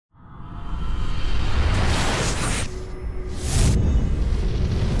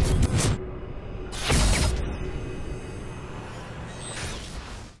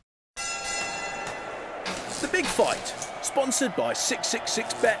Sponsored by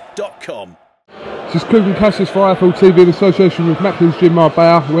 666bet.com. This is Coogan Cassis for IFL TV in association with Macklin's Gym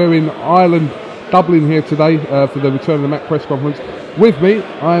Marbella. We're in Ireland, Dublin here today for the return of the Mac press conference. With me,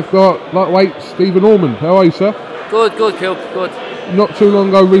 I've got lightweight Stephen Ormond. How are you, sir? Good, Coop, good. Not too long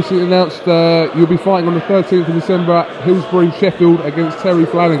ago, recently announced you'll be fighting on the 13th of December at Hillsborough, Sheffield against Terry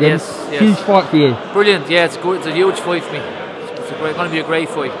Flanagan. Yes. Huge fight for you. Brilliant, yeah, it's good. It's a huge fight for me. It's going to be a great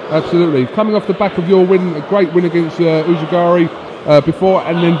fight. Absolutely. Coming off the back of your win, a great win against Uzugari before,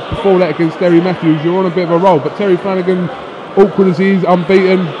 and then before that against Derry Matthews, you're on a bit of a roll. But Terry Flanagan, awkward as he is,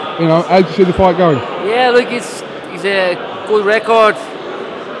 unbeaten. You know, how do you see the fight going? Yeah, look, he's a good record,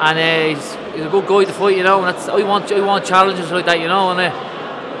 and he's a good guy to fight. You know, and that's I want challenges like that. You know, and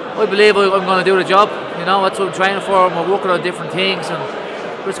I believe I'm going to do the job. You know, that's what I'm training for. I'm working on different things,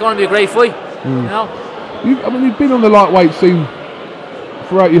 but it's going to be a great fight. You know. You've been on the lightweight scene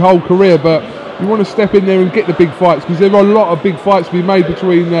throughout your whole career, but you want to step in there and get the big fights, because there are a lot of big fights to be made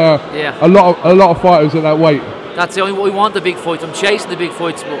between a lot of fighters at that weight. That's it. I want the big fights. I'm chasing the big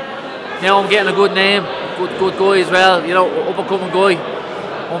fights, but now I'm getting a good name, good guy as well. You know, up and coming guy,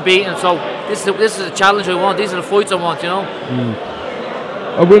 unbeaten. So this is a challenge I want. These are the fights I want. You know.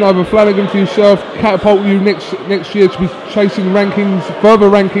 A win over Flanagan for yourself catapult you next year to be chasing rankings, further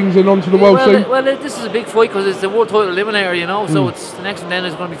rankings, and onto the world scene. Well, this is a big fight because it's the world title eliminator, you know. So it's the next one then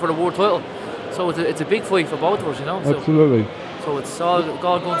is going to be for the world title. So it's a big fight for both of us, you know. Absolutely. So it's all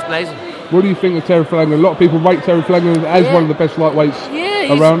guns blazing. What do you think of Terry Flanagan? A lot of people rate Terry Flanagan as one of the best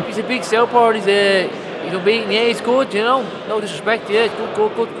lightweights around. He's a big southpaw. He's unbeaten. Yeah, he's good. You know, no disrespect. Yeah, he's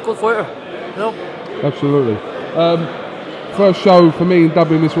good fighter. You know. Absolutely. First show for me in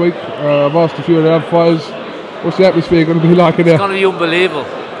Dublin this week. I've asked a few of the other fighters, what's the atmosphere going to be like in there? It's going to be unbelievable.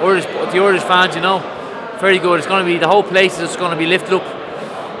 The Irish fans, you know, very good. It's going to be, the whole place is going to be lifted up.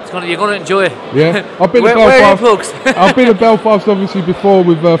 You're going to enjoy it. Yeah, I've been to Belfast. I've been to Belfast obviously before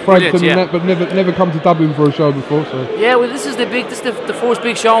with Frampton and that, but never come to Dublin for a show before. So yeah, well, this is the first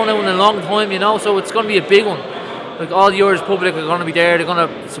big show now in a long time, you know. So it's going to be a big one. Like all the Irish public are going to be there. They're going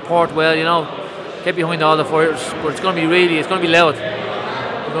to support well, you know. Get behind all the fighters, but it's going to be loud.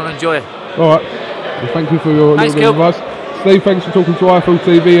 We're going to enjoy it. All right. Well, thank you for your little bit of advice. Steve, thanks for talking to IFL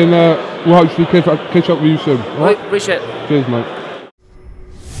TV, and we'll hopefully catch up with you soon. All right, appreciate it. Cheers, mate.